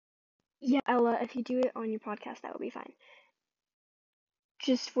Yeah, Ella, if you do it on your podcast, that would be fine.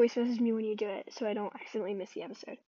 Just voice message me when you do it so I don't accidentally miss the episode.